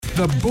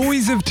The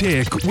Boys of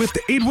Tech with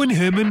Edwin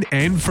Herman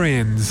and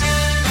friends.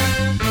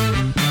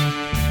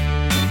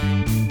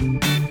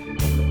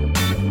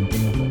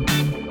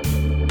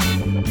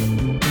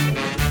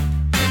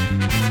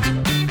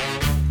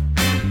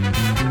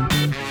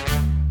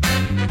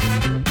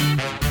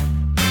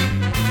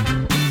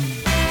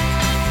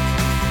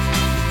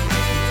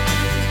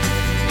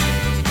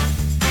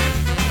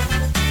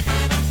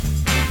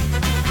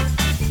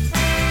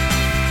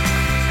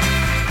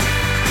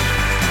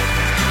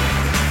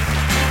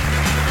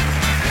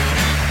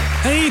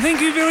 Thank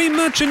you very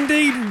much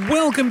indeed.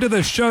 Welcome to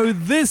the show.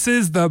 This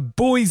is the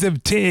Boys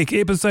of Tech,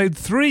 episode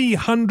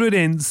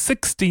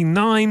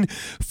 369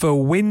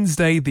 for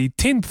Wednesday, the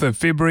 10th of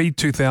February,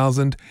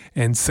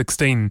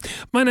 2016.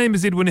 My name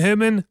is Edwin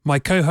Herman. My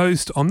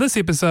co-host on this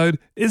episode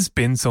is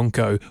Ben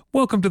Sonko.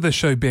 Welcome to the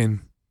show,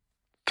 Ben.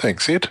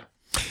 Thanks, Ed.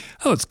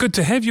 Oh, it's good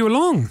to have you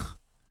along.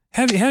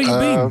 How you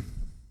been?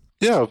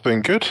 Yeah, I've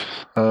been good.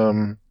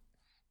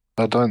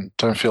 I don't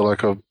feel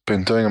like I've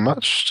been doing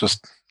much,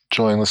 just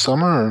enjoying the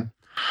summer.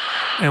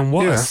 And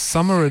what a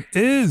summer it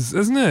is,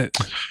 isn't it?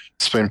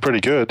 It's been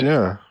pretty good,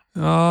 yeah.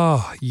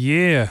 Oh,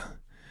 yeah.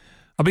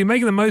 I've been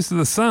making the most of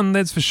the sun,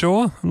 that's for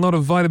sure. A lot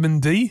of vitamin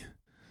D.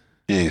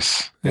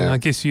 Yes. And yeah. I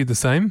guess you the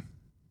same.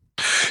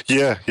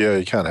 Yeah,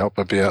 you can't help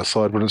but be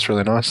outside when it's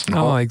really nice and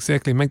hot.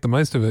 Exactly. Make the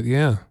most of it,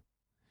 yeah.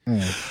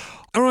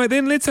 All right,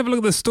 then, let's have a look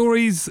at the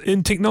stories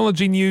in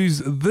technology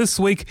news this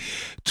week.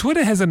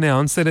 Twitter has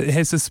announced that it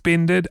has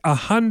suspended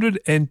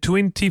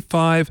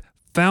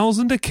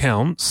 125,000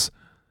 accounts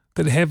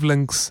that have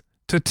links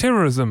to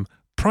terrorism,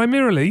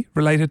 primarily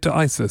related to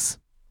ISIS.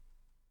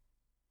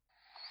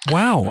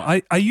 Wow.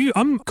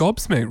 I'm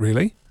gobsmacked,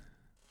 really.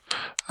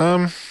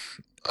 I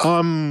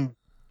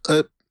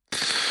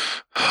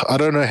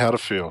don't know how to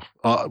feel.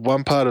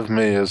 One part of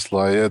me is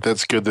like, yeah,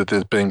 that's good that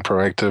they're being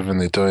proactive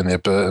and they're doing their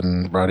bit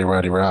and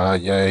rah,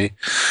 yay.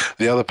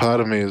 The other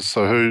part of me is,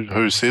 so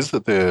who says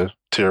that they're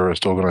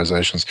terrorist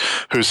organizations?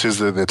 Who says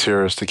that they're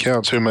terrorist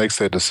accounts? Who makes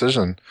that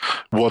decision?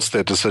 What's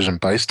that decision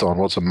based on?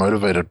 What's it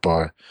motivated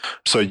by?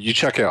 So you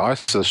check out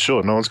ISIS,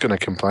 sure, no one's going to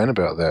complain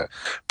about that.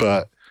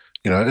 But,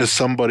 is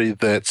somebody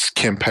that's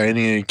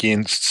campaigning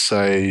against,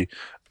 say,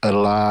 a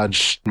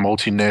large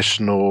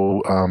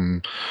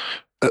multinational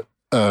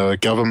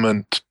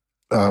government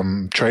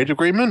trade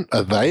agreement,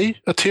 are they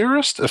a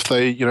terrorist if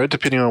they,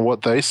 depending on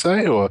what they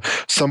say, or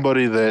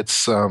somebody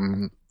that's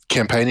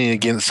campaigning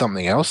against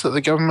something else that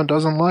the government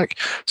doesn't like?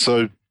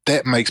 So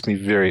that makes me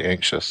very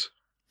anxious.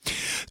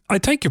 I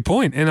take your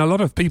point, and a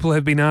lot of people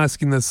have been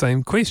asking the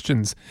same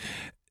questions.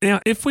 Now,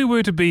 if we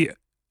were to be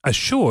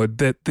assured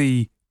that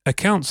the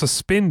accounts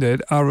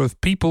suspended are of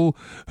people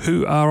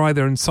who are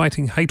either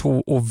inciting hate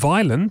or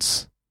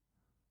violence,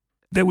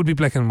 that would be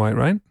black and white,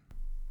 right?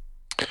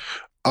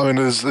 I mean,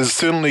 there's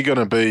certainly going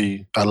to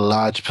be a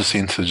large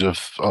percentage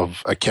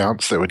of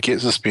accounts that would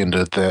get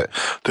suspended that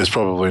there's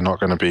probably not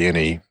going to be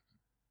any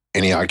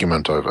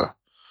argument over.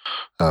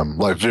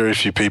 Like, very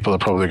few people are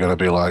probably going to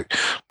be like,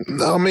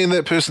 I mean,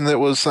 that person that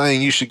was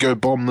saying you should go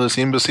bomb this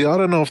embassy, I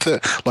don't know if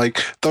that,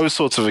 like, those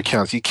sorts of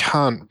accounts, you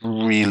can't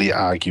really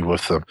argue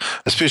with them,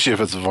 especially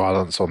if it's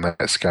violence on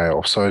that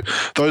scale. So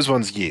those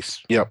ones,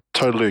 yes, yep,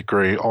 totally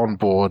agree, on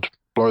board,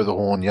 blow the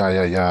horn,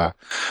 yeah.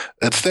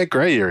 It's that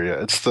grey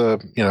area. It's the,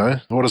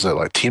 what is it,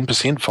 like 10%,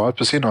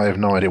 5%? I have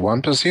no idea,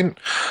 1%?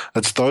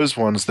 It's those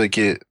ones that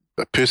get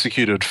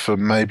persecuted for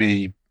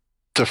maybe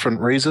different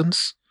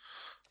reasons.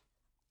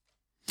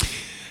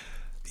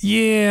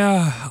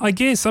 Yeah, I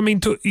guess. I mean,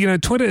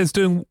 Twitter is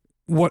doing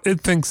what it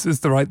thinks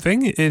is the right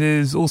thing. It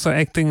is also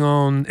acting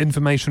on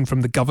information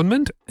from the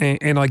government.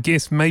 And I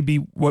guess maybe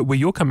where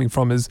you're coming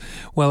from is,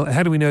 well,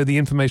 how do we know the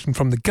information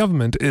from the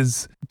government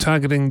is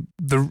targeting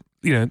the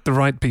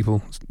right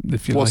people,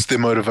 if you like? What's their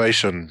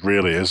motivation,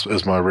 really,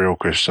 is my real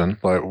question.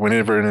 Like,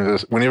 whenever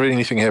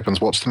anything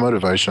happens, what's the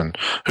motivation?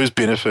 Who's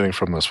benefiting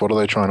from this? What are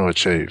they trying to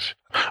achieve?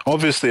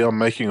 Obviously, I'm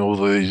making a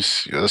lot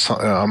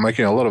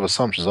of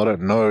assumptions. I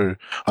don't know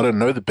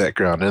the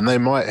background, and they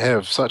might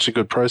have such a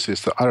good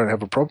process that I don't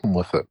have a problem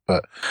with it.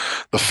 But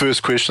the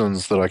first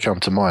questions that I come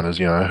to mind is,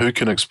 who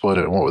can exploit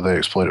it and what would they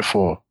exploit it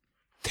for?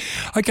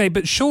 Okay,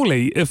 but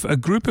surely if a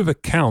group of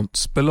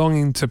accounts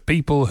belonging to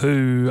people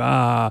who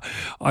are,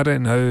 I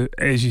don't know,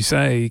 as you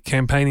say,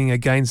 campaigning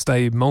against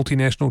a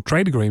multinational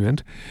trade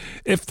agreement,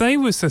 if they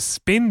were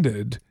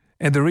suspended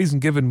and the reason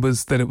given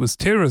was that it was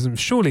terrorism,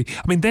 surely,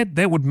 I mean,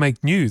 that would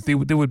make news. There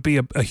would be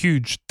a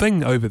huge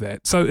thing over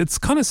that. So it's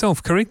kind of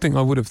self-correcting,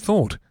 I would have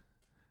thought.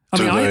 I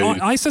mean,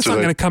 ISIS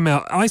aren't going to come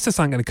out. ISIS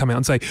aren't going to come out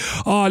and say,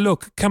 "Oh,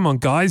 look, come on,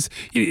 guys.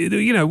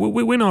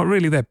 We're not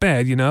really that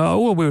bad.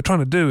 All we were trying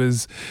to do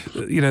is,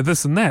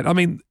 this and that." I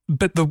mean,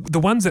 but the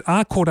ones that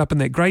are caught up in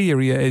that grey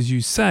area, as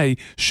you say,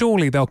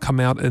 surely they'll come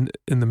out in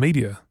the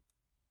media.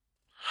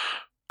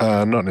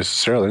 Not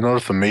necessarily. Not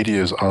if the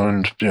media is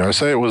owned.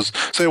 Say it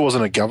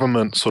wasn't a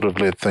government sort of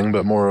led thing,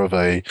 but more of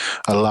a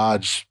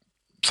large,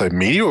 say,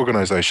 media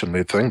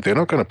organisation-led thing. They're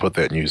not going to put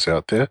that news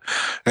out there.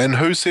 And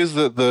who says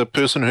that the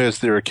person who has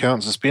their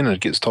account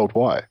suspended gets told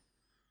why?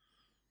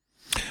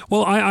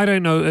 Well, I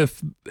don't know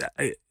if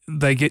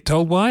they get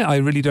told why, I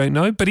really don't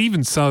know. But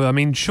even so, I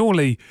mean,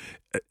 surely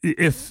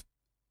if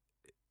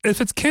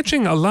it's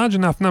catching a large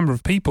enough number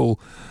of people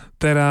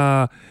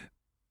that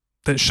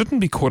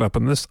shouldn't be caught up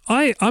in this,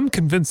 I'm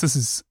convinced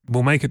this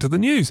will make it to the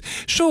news.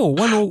 Sure,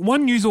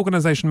 one news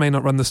organisation may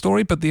not run the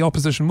story, but the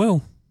opposition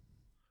will.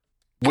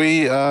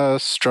 We are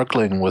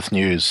struggling with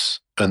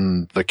news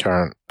in the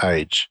current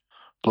age.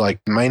 Like,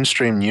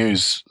 mainstream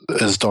news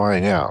is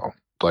dying out.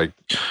 Like,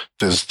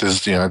 there's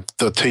the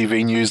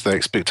TV news, they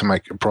expect to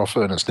make a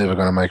profit and it's never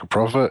going to make a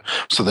profit,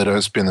 so they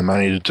don't spend the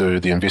money to do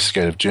the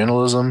investigative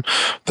journalism.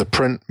 The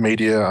print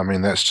media, I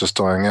mean, that's just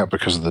dying out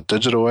because of the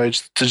digital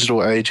age. The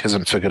digital age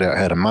hasn't figured out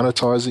how to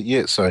monetize it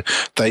yet, so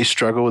they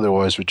struggle. They're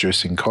always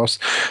reducing costs.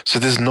 So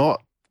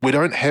we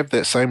don't have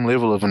that same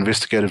level of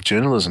investigative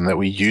journalism that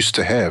we used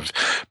to have,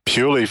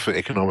 purely for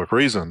economic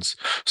reasons.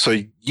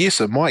 So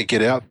yes, it might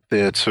get out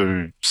there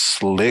to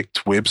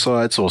select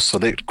websites or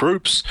select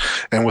groups,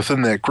 and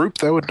within that group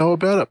they would know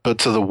about it. But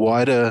to the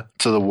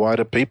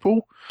wider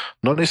people,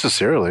 not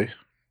necessarily.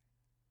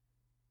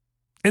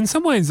 In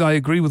some ways, I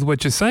agree with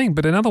what you're saying,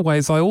 but in other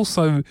ways, I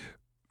also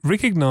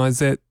recognise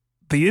that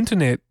the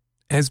internet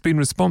has been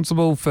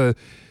responsible for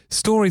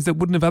stories that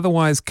wouldn't have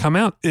otherwise come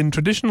out in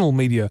traditional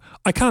media.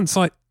 I can't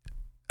cite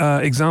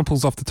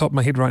examples off the top of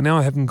my head right now.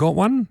 I haven't got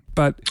one,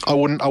 but I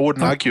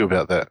wouldn't argue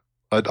about that.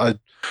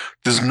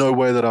 There's no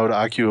way that I would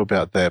argue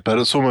about that. But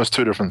it's almost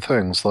two different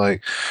things.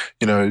 Like,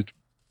 the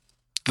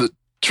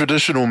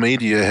traditional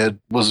media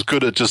was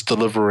good at just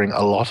delivering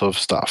a lot of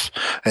stuff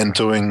and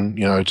doing,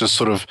 just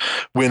sort of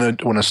when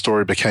a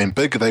story became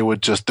big, there was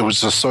just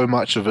so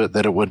much of it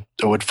that it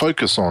would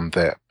focus on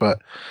that.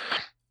 But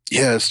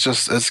yeah,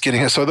 it's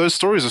getting, so those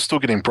stories are still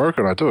getting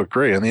broken. I do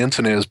agree, and the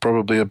internet is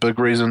probably a big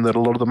reason that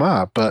a lot of them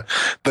are, but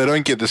they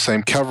don't get the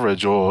same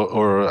coverage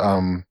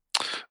or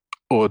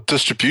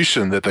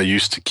distribution that they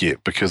used to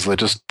get, because they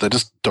just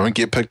don't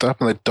get picked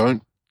up and they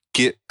don't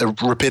get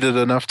repeated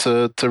enough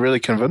to really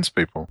convince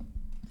people.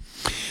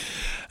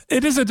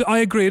 I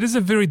agree. It is a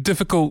very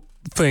difficult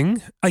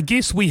thing. I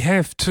guess we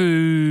have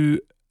to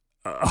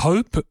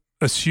hope,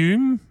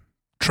 assume,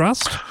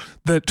 trust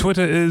that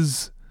Twitter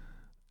is,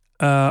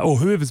 or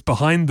whoever's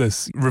behind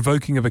this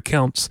revoking of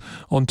accounts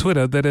on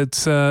Twitter, that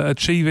it's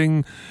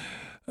achieving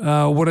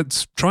what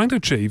it's trying to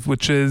achieve,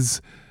 which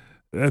is,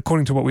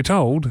 according to what we're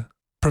told,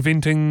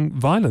 preventing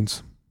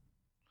violence.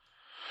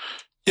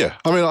 Yeah,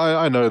 I mean,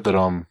 I know that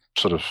I'm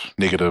sort of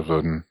negative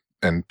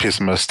and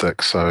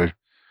pessimistic, so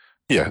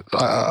yeah,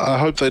 I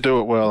hope they do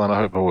it well and I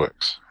hope it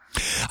works.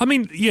 I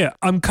mean, yeah,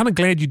 I'm kind of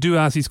glad you do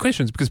ask these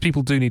questions, because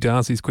people do need to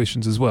ask these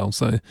questions as well,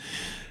 so...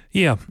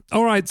 Yeah.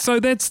 All right.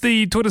 So that's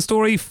the Twitter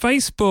story.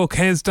 Facebook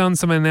has done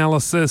some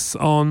analysis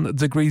on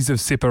degrees of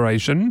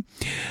separation.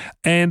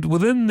 And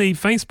within the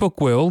Facebook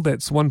world,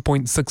 that's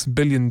 1.6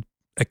 billion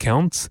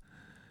accounts,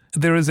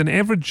 there is an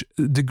average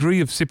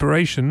degree of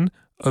separation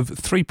of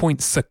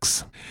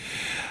 3.6.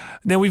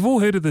 Now, we've all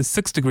heard of the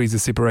 6 degrees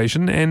of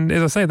separation. And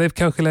as I say, they've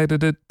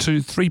calculated it to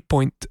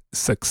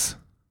 3.6.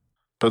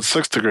 But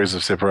 6 degrees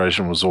of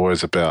separation was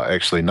always about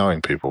actually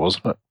knowing people,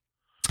 wasn't it?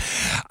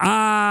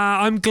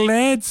 I'm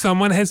glad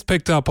someone has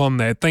picked up on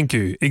that. Thank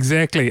you.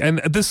 Exactly. And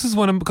this is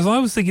because I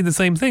was thinking the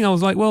same thing. I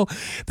was like, well,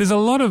 there's a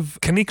lot of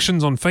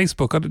connections on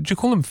Facebook. Do you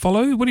call them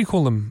follow? What do you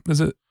call them? What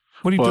do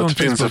you do on Facebook?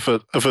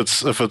 It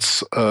depends if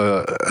it's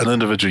an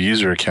individual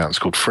user account. It's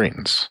called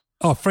friends.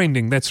 Oh,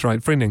 friending. That's right.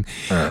 Friending.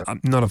 Right.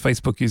 I'm not a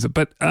Facebook user.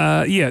 But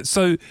yeah,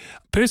 so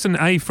person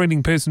A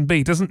friending person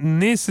B doesn't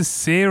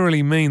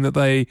necessarily mean that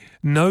they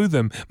know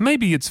them.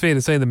 Maybe it's fair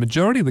to say the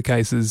majority of the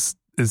cases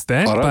is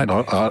that.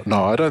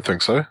 No, I don't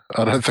think so.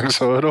 I don't think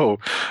so at all.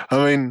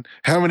 I mean,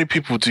 how many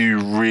people do you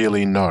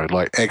really know?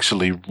 Like,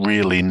 actually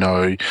really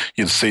know?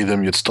 You'd see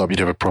them, you'd stop, you'd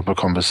have a proper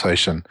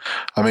conversation.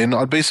 I mean,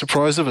 I'd be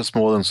surprised if it's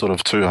more than sort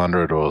of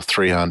 200 or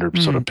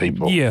 300 sort of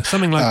people. Yeah,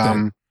 something like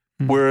that.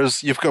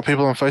 Whereas you've got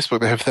people on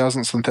Facebook that have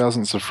thousands and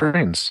thousands of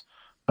friends.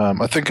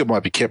 I think it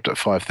might be kept at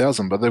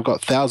 5,000, but they've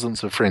got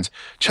thousands of friends.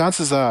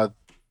 Chances are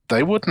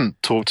they wouldn't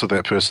talk to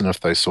that person if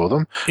they saw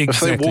them.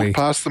 Exactly. If they walked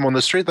past them on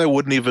the street, they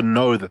wouldn't even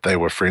know that they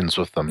were friends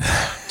with them.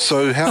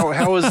 So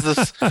how is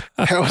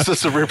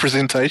this a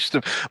representation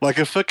of, like,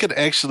 if it could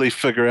actually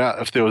figure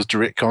out if there was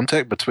direct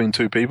contact between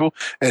two people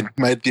and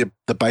made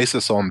the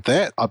basis on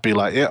that, I'd be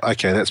like, yeah,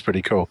 okay, that's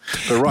pretty cool.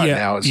 But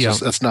now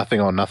it's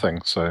nothing on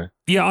nothing. So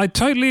yeah, I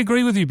totally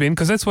agree with you, Ben,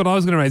 because that's what I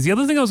was going to raise. The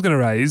other thing I was going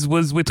to raise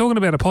was, we're talking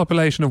about a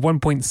population of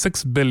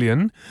 1.6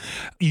 billion.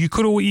 You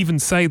could even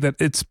say that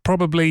it's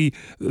probably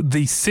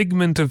the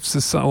segment of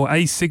society, or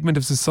a segment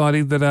of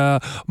society, that are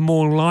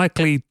more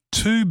likely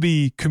to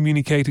be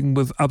communicating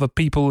with other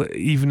people,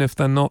 even if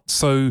they're not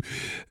so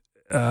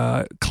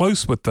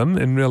close with them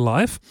in real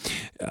life,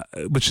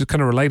 which is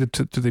kind of related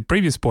to the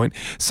previous point.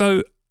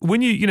 So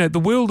when the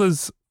world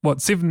is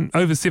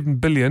over 7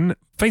 billion,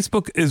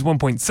 Facebook is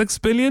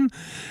 1.6 billion.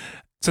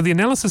 So the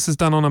analysis is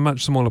done on a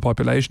much smaller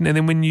population. And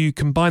then when you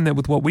combine that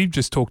with what we've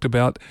just talked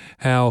about,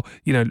 how,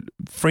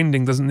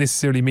 friending doesn't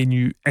necessarily mean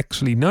you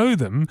actually know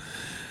them,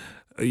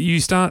 you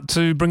start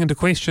to bring into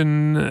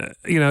question,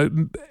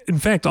 in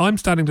fact, I'm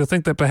starting to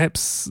think that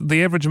perhaps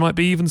the average might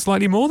be even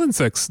slightly more than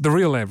 6, the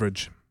real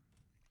average.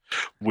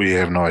 We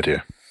have no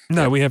idea.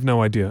 No, we have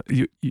no idea.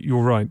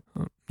 You're right.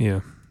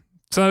 Yeah.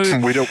 So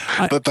we don't.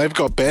 They've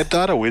got bad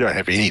data. We don't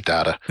have any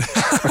data.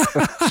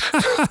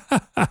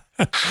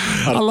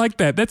 I like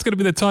that. That's going to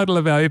be the title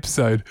of our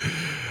episode.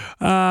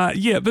 I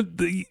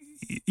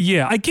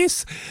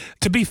guess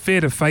to be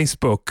fair to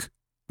Facebook,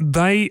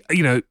 they,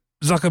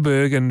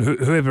 Zuckerberg and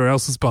whoever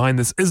else is behind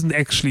this isn't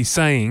actually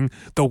saying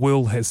the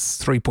world has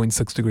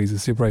 3.6 degrees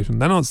of separation.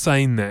 They're not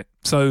saying that.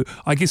 So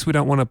I guess we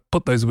don't want to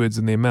put those words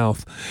in their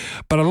mouth.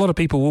 But a lot of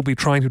people will be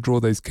trying to draw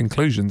those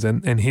conclusions,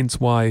 and hence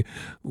why,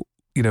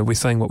 we're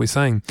saying what we're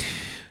saying.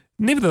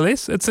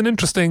 Nevertheless, it's an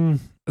interesting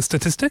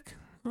statistic,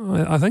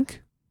 I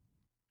think,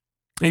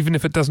 even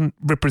if it doesn't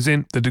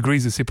represent the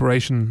degrees of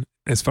separation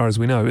as far as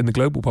we know in the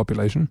global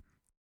population.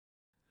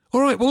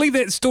 All right, we'll leave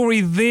that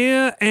story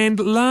there. And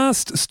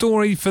last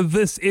story for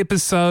this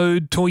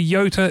episode,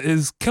 Toyota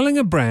is killing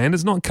a brand.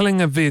 It's not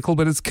killing a vehicle,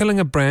 but it's killing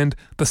a brand,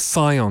 the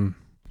Scion.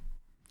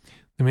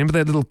 Remember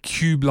that little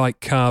cube-like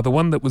car, the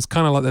one that was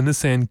kind of like the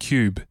Nissan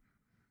Cube?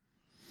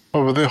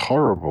 Oh, but they're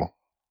horrible.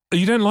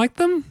 You don't like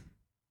them?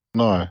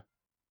 No.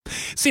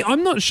 See,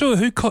 I'm not sure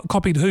who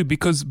copied who,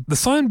 because the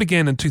Scion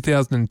began in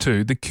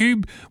 2002. The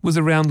Cube was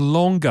around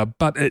longer,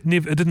 but it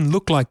didn't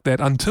look like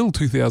that until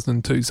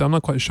 2002. So I'm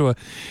not quite sure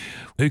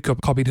who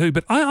copied who.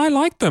 But I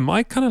like them.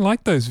 I kind of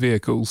like those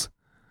vehicles.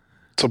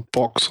 It's a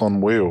box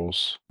on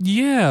wheels.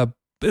 Yeah.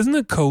 Isn't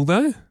it cool,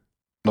 though?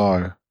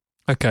 No.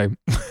 Okay.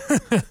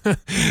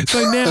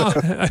 So now,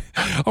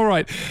 all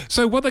right.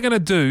 So what they're going to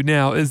do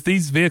now is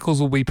these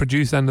vehicles will be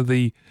produced under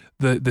the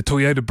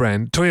Toyota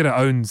brand. Toyota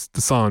owns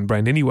the Scion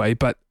brand anyway,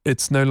 but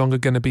it's no longer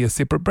going to be a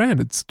separate brand.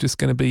 It's just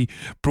going to be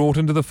brought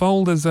into the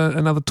fold as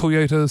another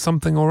Toyota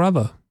something or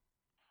other.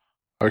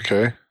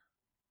 Okay.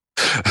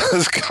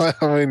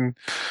 I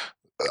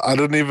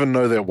didn't even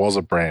know there was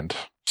a brand,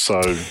 so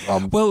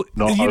I'm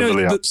not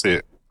overly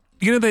upset.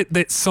 You know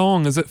that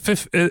song,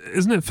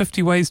 isn't it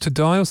 50 Ways to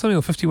Die or something,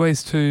 or 50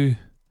 Ways to...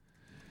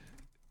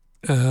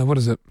 what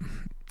is it?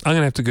 I'm going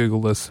to have to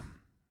Google this.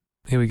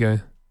 Here we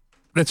go.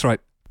 That's right.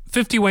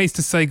 50 Ways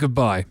to Say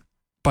Goodbye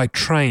by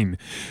Train.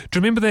 Do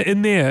you remember that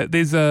in there?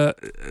 There's a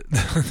bit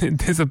that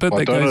goes...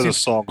 I don't know the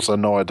song, so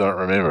no, I don't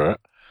remember it.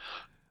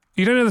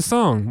 You don't know the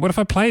song? What if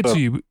I play it to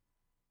you?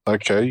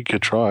 Okay, you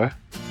could try.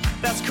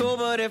 That's cool,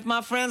 but if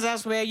my friends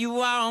ask where you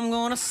are, I'm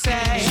going to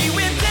say she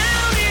went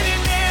down in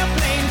an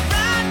airplane,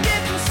 fried,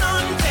 getting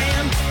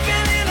suntan,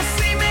 feeling a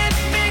cement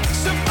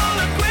mixer full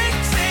of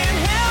quicksand.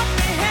 Help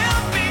me,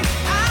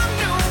 I'm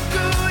no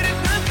good at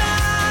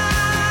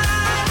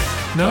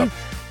goodbye. No?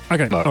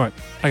 Okay, no. All right.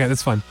 Okay,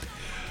 that's fine.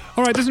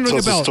 All right, doesn't ring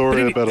a bell. It's a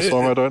story about a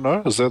song I don't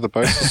know? Is that the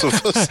basis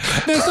of this?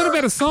 No, it's not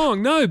about a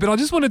song, no, but I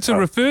just wanted to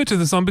refer to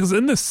the song because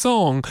in the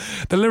song,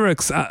 the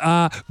lyrics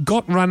are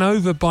got run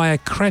over by a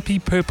crappy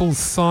purple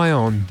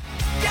Scion.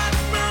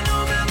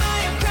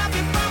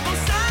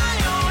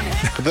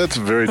 That's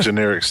a very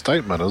generic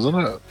statement, isn't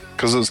it?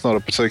 Because it's not a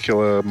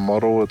particular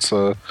model, it's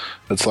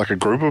like a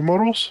group of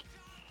models?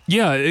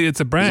 Yeah,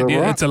 it's a brand. Yeah,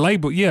 right? It's a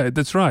label. Yeah,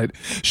 that's right.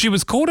 She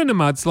was caught in a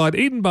mudslide,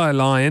 eaten by a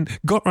lion,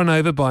 got run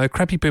over by a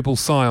crappy purple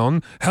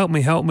Scion. Help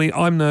me,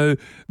 I'm no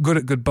good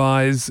at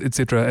goodbyes,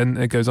 etc. And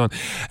it goes on.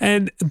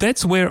 And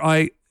that's where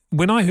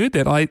when I heard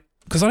that,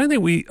 because I don't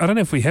know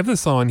if we have the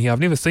Scion here. I've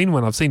never seen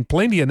one. I've seen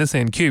plenty of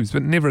Nissan Cubes,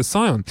 but never a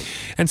Scion.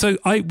 And so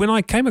when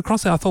I came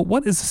across it, I thought,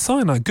 what is a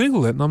Scion? I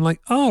Googled it, and I'm like,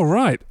 oh,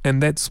 right.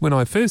 And that's when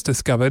I first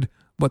discovered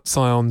what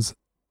Scions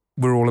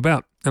were all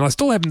about. And I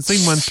still haven't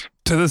seen one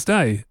to this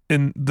day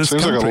in this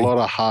country. Seems like a lot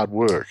of hard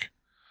work.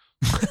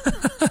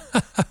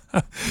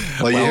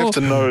 You have to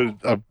know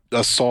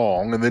a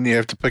song, and then you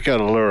have to pick out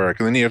a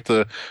lyric, and then you have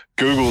to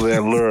Google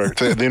that lyric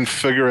to then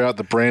figure out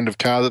the brand of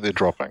car that they're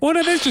dropping. Well,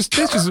 no, that's just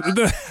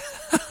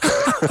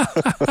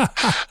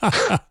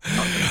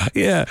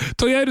yeah,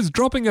 Toyota's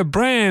dropping a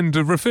brand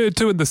referred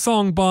to in the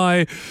song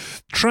by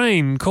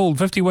Train called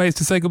 50 Ways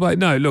to Say Goodbye.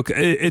 No, look,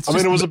 it's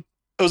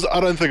I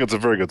don't think it's a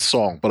very good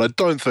song, but I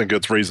don't think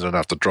it's reason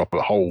enough to drop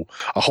a whole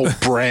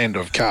brand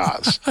of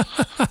cars.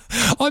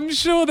 I'm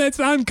sure that's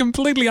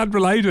completely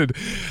unrelated.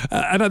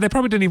 And they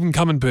probably didn't even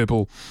come in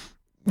purple.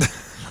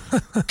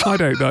 I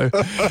don't know.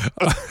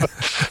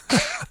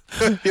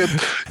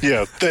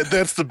 yeah,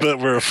 that's the bit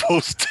where it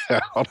falls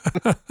down.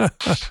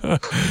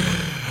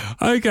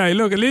 Okay,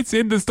 look, let's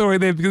end the story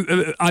there, because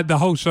the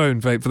whole show,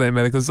 in fact, for that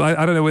matter, because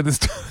I don't know where the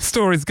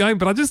story is going,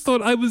 but I just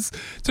thought it's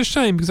a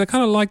shame, because I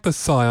kind of like the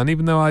Scion,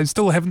 even though I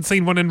still haven't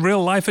seen one in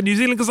real life in New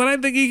Zealand, because I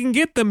don't think you can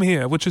get them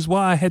here, which is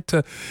why I had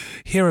to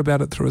hear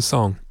about it through a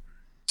song.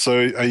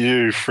 So are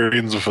you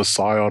friends with a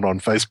Scion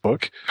on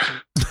Facebook?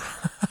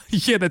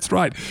 Yeah, that's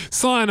right.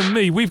 Scion and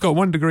me, we've got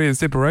 1 degree of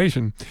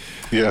separation.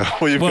 Yeah,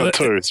 well, you've got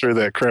 2 through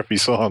that crappy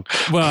song.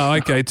 Well,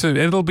 okay, 2. And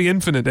it'll be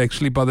infinite,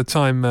 actually, by the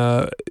time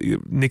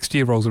next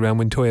year rolls around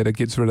when Toyota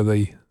gets rid of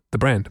the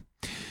brand.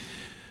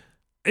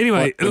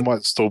 Anyway. There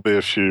might still be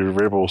a few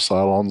rebel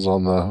Cylons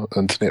on the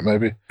internet,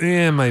 maybe.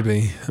 Yeah,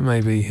 maybe.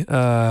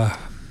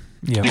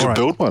 Yeah, You all could right.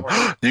 build one.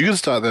 You could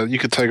start that. You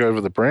could take over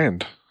the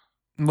brand.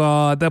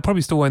 Well, they'll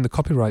probably still own the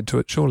copyright to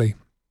it, surely.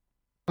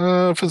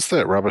 If it's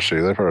that rubbishy,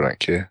 they probably don't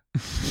care.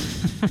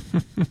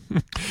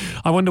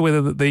 I wonder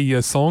whether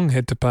the song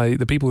had to pay,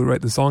 the people who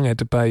wrote the song had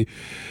to pay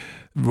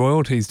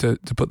royalties to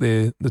put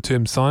the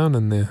term Scion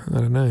in there. I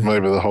don't know.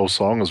 Maybe the whole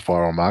song is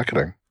viral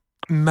marketing.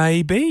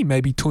 Maybe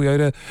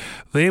Toyota.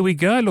 There we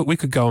go. Look, we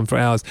could go on for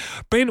hours.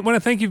 Ben, I want to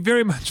thank you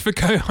very much for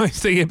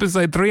co-hosting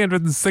episode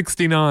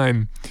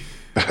 369.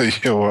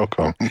 You're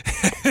welcome.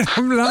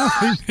 I'm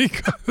laughing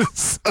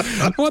because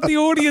what the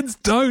audience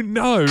don't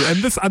know,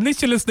 and this,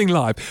 unless you're listening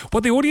live,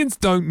 what the audience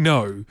don't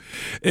know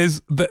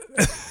is that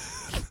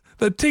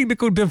the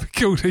technical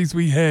difficulties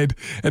we had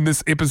in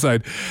this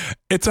episode.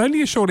 It's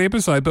only a short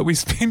episode, but we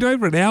spent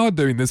over an hour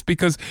doing this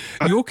because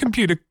your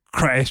computer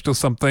crashed or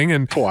something,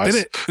 and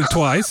Twice.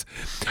 twice,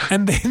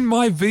 and then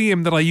my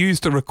VM that I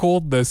used to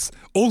record this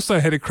also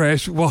had a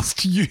crash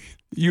whilst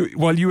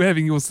while you were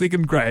having your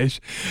second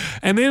crash,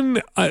 and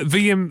then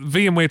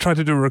VMware tried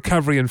to do a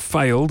recovery and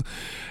failed,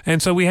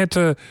 and so we had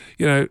to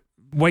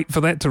wait for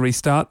that to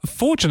restart.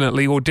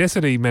 Fortunately,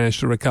 Audacity managed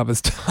to recover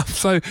stuff,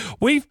 so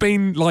we've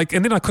been like,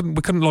 and then I couldn't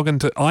log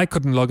into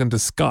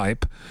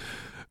Skype.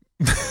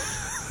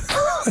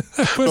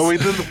 Well, we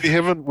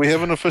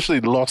haven't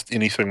officially lost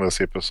anything this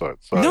episode.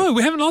 So. No,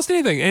 we haven't lost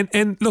anything.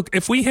 And look,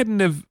 if I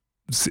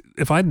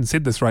hadn't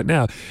said this right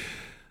now,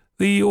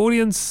 the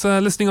audience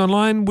listening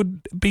online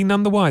would be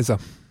none the wiser.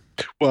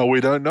 Well, we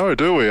don't know,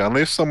 do we?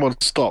 Unless someone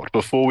stopped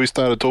before we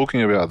started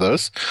talking about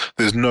this,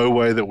 there's no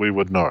way that we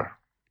would know.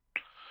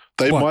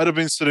 They might have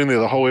been sitting there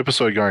the whole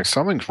episode going,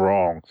 something's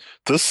wrong.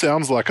 This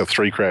sounds like a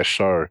 3 Crash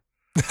show.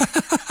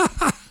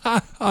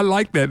 I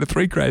like that, the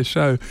 3 Crash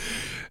show.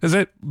 Is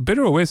that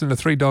better or worse than a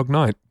 3 Dog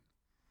Night?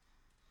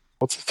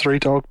 What's a 3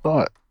 Dog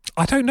Night?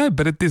 I don't know,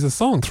 but there's a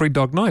song, 3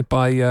 Dog Night,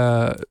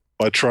 by...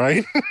 By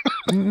Train?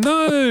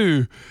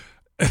 No.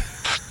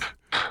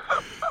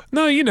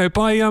 No,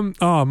 by...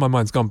 oh, my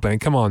mind's gone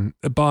blank. Come on.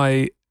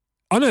 By...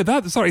 Oh, no,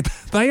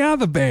 they are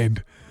the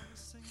band.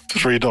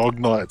 3 Dog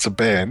Night's a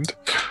band.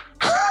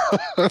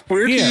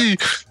 Where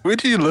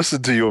do you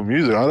listen to your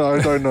music?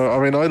 I don't know. I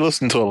mean, I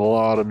listen to a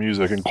lot of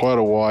music and quite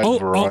a wide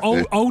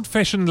variety.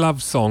 Old-fashioned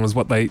love song is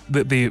what their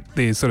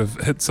sort of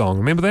hit song.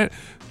 Remember that?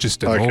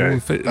 Just an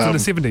it's in the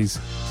 70s.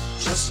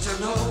 Just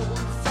an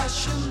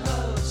old-fashioned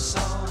love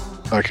song.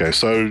 Okay,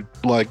 so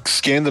like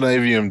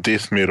Scandinavian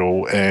death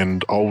metal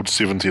and old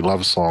 70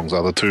 love songs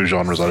are the two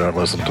genres I don't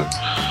listen to.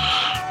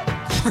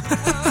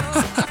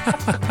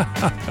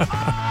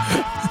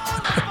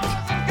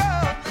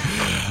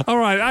 All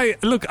right,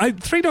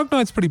 3 Dog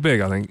Night's pretty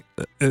big, I think.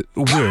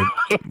 Word.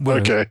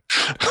 Okay,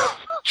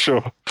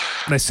 sure.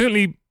 They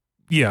certainly,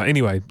 yeah,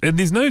 anyway. And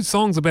there's no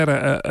songs about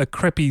a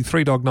crappy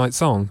 3 Dog Night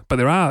song, but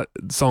there are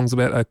songs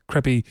about a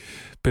crappy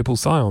Purple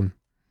Scion.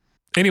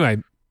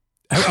 Anyway,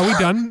 are we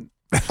done?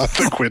 I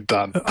think we're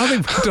done. I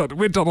think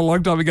we're done a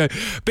long time ago.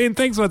 Ben,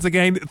 thanks once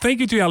again. Thank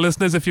you to our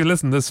listeners. If you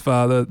listen this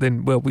far,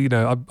 then, well,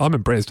 I'm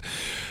impressed.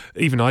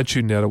 Even I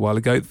tuned out a while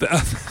ago.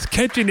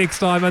 Catch you next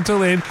time. Until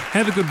then,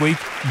 have a good week.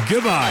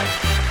 Goodbye.